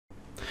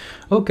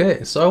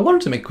Okay, so I wanted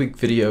to make a quick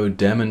video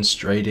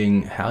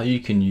demonstrating how you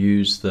can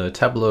use the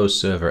Tableau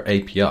Server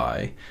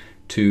API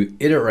to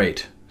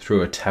iterate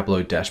through a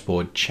Tableau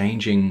dashboard,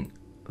 changing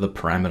the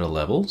parameter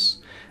levels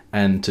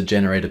and to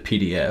generate a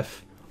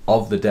PDF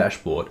of the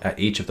dashboard at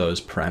each of those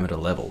parameter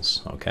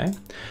levels. Okay,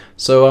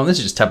 so this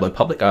is just Tableau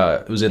Public.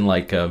 It was in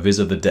like Viz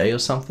of the Day or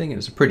something. It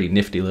was a pretty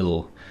nifty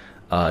little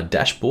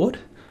dashboard,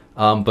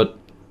 but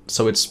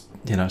so it's,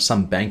 you know,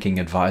 some banking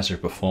advisor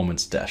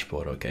performance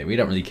dashboard. Okay, we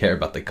don't really care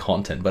about the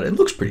content, but it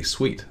looks pretty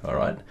sweet. All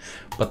right,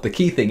 but the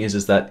key thing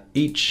is that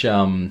each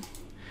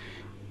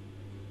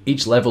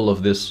level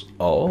of this,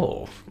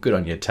 oh, good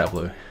on you,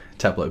 Tableau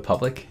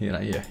Public. You know,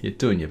 you're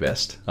doing your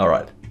best. All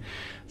right,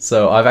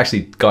 so I've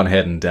actually gone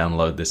ahead and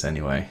downloaded this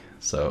anyway.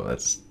 So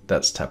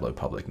that's Tableau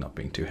Public not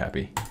being too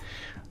happy.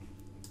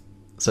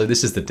 So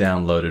this is the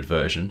downloaded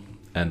version,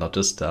 and I'll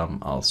just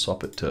I'll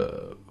swap it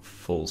to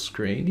full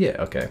screen. Yeah,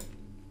 okay.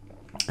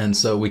 And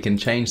so we can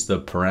change the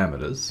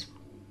parameters,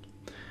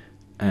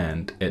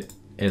 and it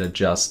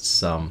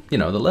adjusts you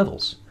know, the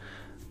levels.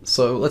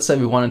 So let's say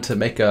we wanted to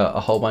make a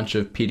whole bunch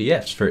of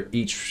PDFs for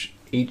each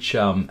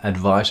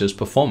advisor's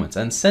performance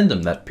and send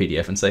them that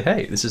PDF and say,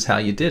 hey, this is how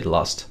you did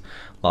last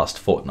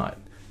fortnight.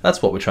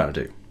 That's what we're trying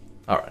to do.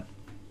 All right.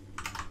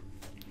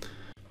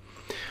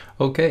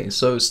 Okay,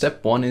 so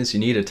step one is you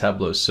need a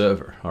Tableau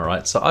server. All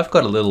right, so I've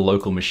got a little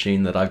local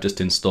machine that I've just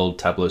installed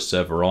Tableau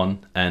server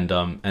on, and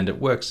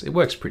it works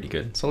pretty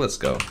good. So let's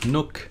go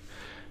Nook.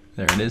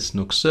 There it is,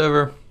 Nook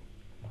server.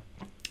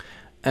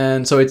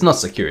 And so it's not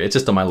secure, it's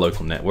just on my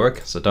local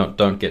network, so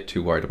don't get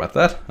too worried about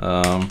that.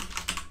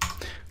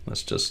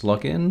 Let's just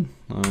log in.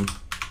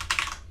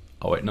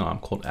 Oh wait, no, I'm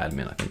called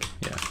admin, I think.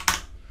 Yeah.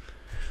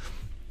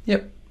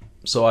 Yep.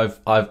 So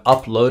I've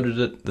uploaded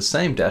it, the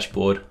same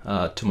dashboard,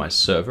 to my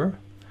server.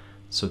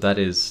 So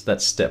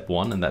that's step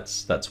one, and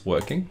that's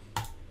working.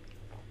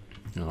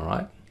 All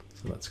right,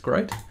 so that's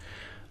great.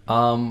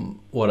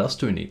 What else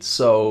do we need?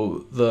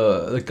 So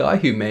the guy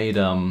who made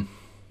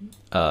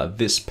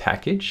this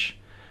package,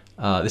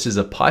 this is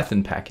a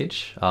Python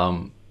package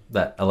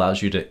that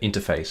allows you to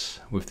interface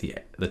with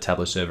the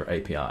Tableau Server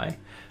API,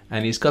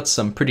 and he's got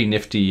some pretty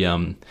nifty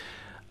YouTube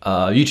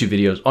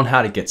videos on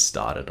how to get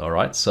started. All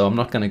right, so I'm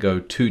not going to go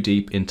too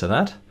deep into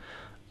that.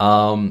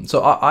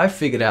 So I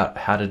figured out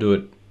how to do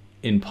it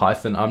in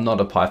Python. I'm not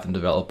a Python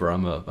developer,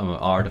 I'm an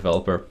R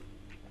developer.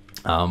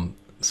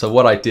 So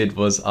what I did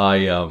was I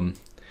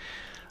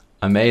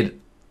did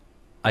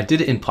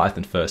it in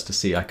Python first to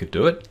see I could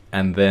do it,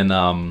 and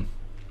then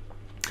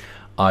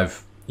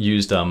I've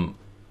used a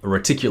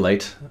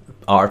Reticulate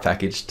R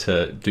package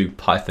to do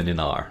Python in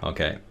R.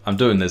 Okay, I'm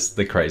doing this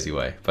the crazy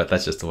way, but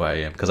that's just the way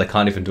I am, because I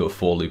can't even do a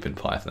for loop in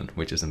Python,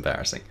 which is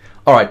embarrassing.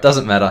 All right,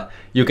 doesn't matter,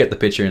 you'll get the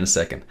picture in a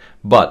second.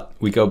 But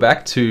we go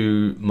back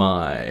to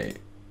my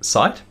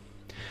site,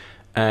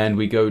 and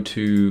we go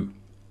to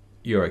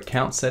your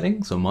account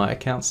settings, or my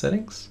account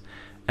settings,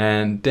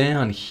 and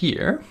down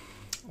here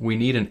we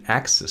need an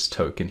access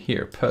token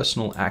here,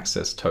 personal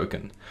access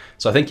token.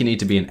 So I think you need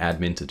to be an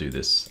admin to do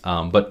this,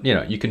 but you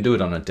know, you can do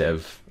it on a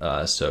dev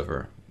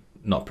server,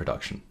 not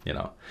production, you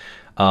know.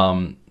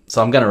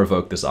 So I'm going to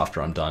revoke this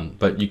after I'm done,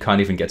 but you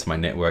can't even get to my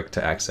network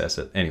to access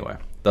it anyway.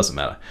 Doesn't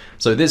matter.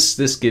 So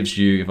this gives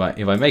you, if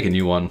I make a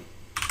new one,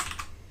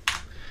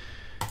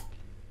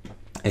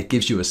 it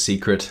gives you a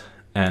secret.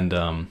 And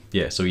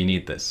yeah, so you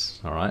need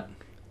this. All right,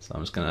 so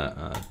I'm just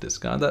gonna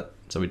discard that,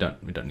 so we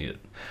don't need it.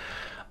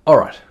 All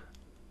right,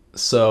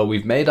 so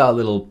we've made our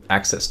little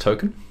access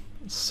token,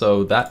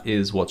 so that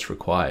is what's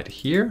required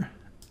here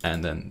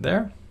and then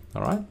there.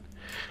 All right,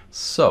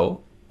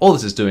 so all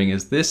this is doing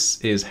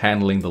is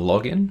handling the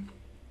login,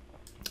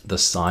 the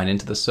sign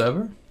into the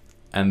server,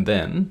 and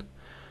then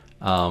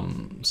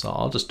so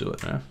I'll just do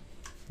it now.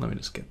 Let me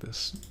just get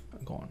this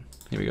going.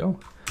 Here we go.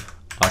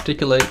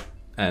 Articulate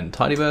and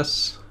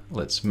tidyverse.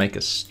 Let's make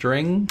a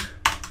string.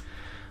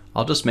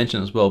 I'll just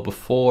mention as well,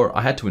 before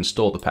I had to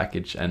install the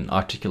package, and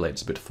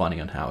Articulate's a bit funny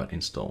on how it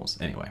installs.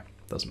 Anyway,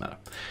 doesn't matter.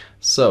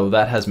 So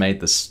that has made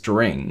the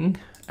string,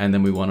 and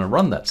then we want to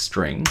run that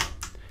string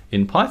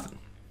in Python.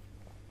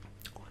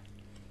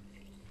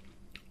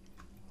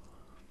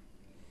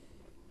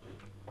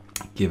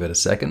 Give it a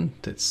second,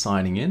 it's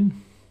signing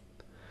in.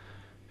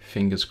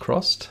 Fingers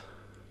crossed.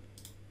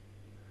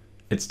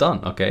 It's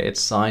done, okay, it's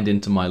signed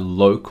into my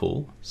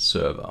local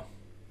server.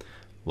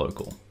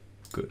 Local,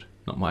 good,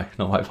 not my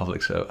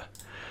public server.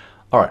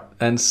 All right,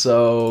 and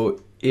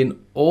so in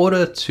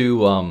order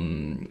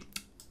to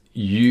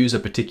use a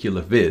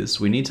particular viz,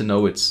 we need to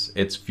know its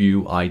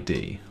view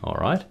ID. All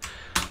right,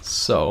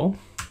 so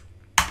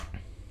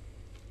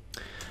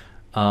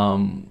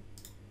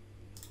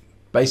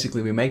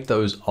basically we make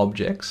those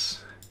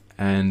objects,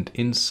 and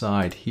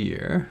inside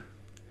here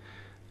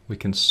we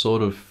can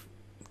sort of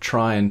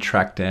try and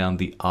track down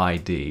the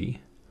ID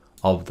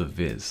of the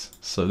viz.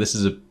 So this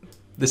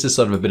is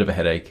sort of a bit of a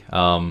headache,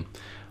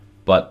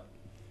 but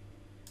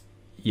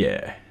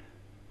yeah,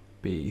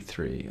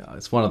 B3,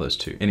 it's one of those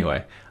two.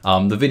 Anyway,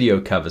 the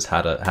video covers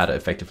how to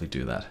effectively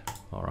do that.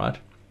 All right,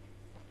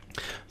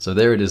 so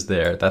there it is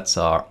there. That's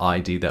our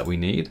ID that we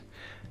need.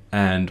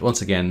 And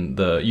once again,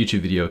 the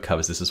YouTube video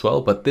covers this as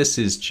well, but this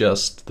is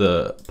just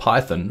the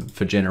Python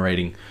for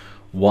generating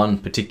one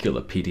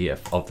particular PDF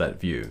of that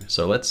view.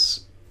 So and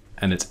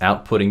it's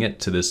outputting it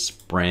to this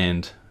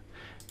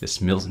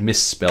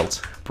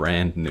misspelt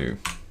brand new.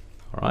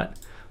 All right,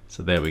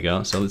 so there we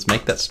go. So let's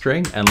make that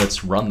string and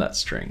let's run that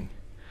string.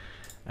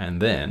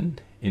 And then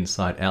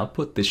inside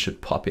output, this should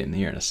pop in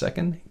here in a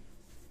second.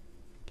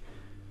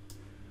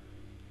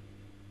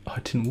 Oh,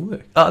 it didn't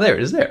work. Oh, there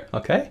it is there.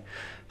 Okay.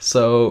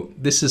 So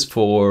this is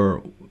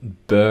for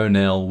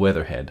Burnell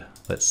Weatherhead.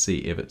 Let's see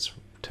if it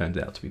turns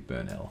out to be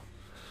Burnell.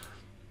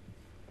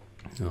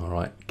 All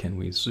right, can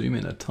we zoom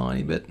in a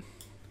tiny bit?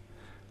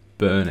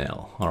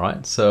 Burnell. All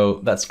right,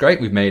 so that's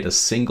great. We've made a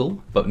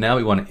single, but now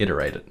we want to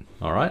iterate it.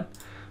 All right,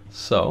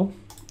 so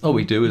all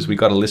we do is we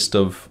got a list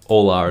of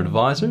all our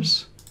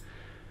advisors,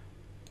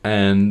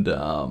 and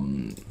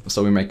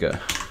so we make a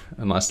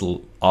nice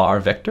little R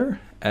vector,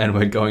 and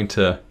we're going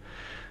to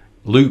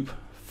loop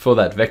for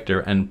that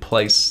vector and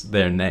place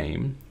their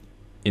name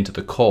into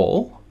the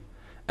call,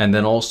 and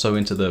then also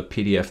into the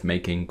PDF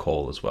making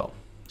call as well.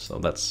 So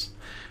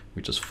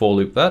we just for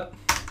loop that.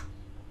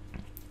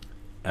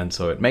 And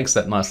so it makes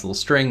that nice little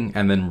string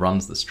and then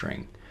runs the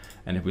string.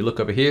 And if we look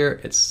over here,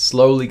 it's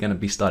slowly going to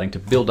be starting to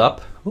build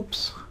up,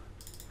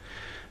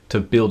 to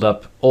build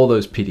up all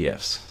those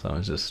PDFs. So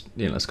it's just,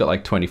 it's got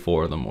like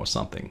 24 of them or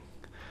something.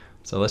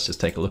 So let's just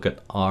take a look at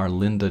our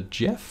Linda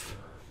Jeff.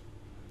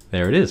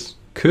 There it is.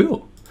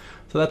 Cool.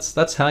 So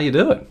that's how you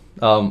do it.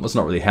 Well, it's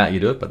not really how you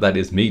do it, but that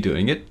is me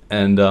doing it.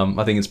 And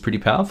I think it's pretty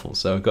powerful.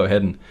 So go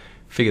ahead and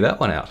figure that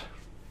one out.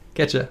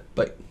 Catch ya.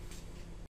 Bye.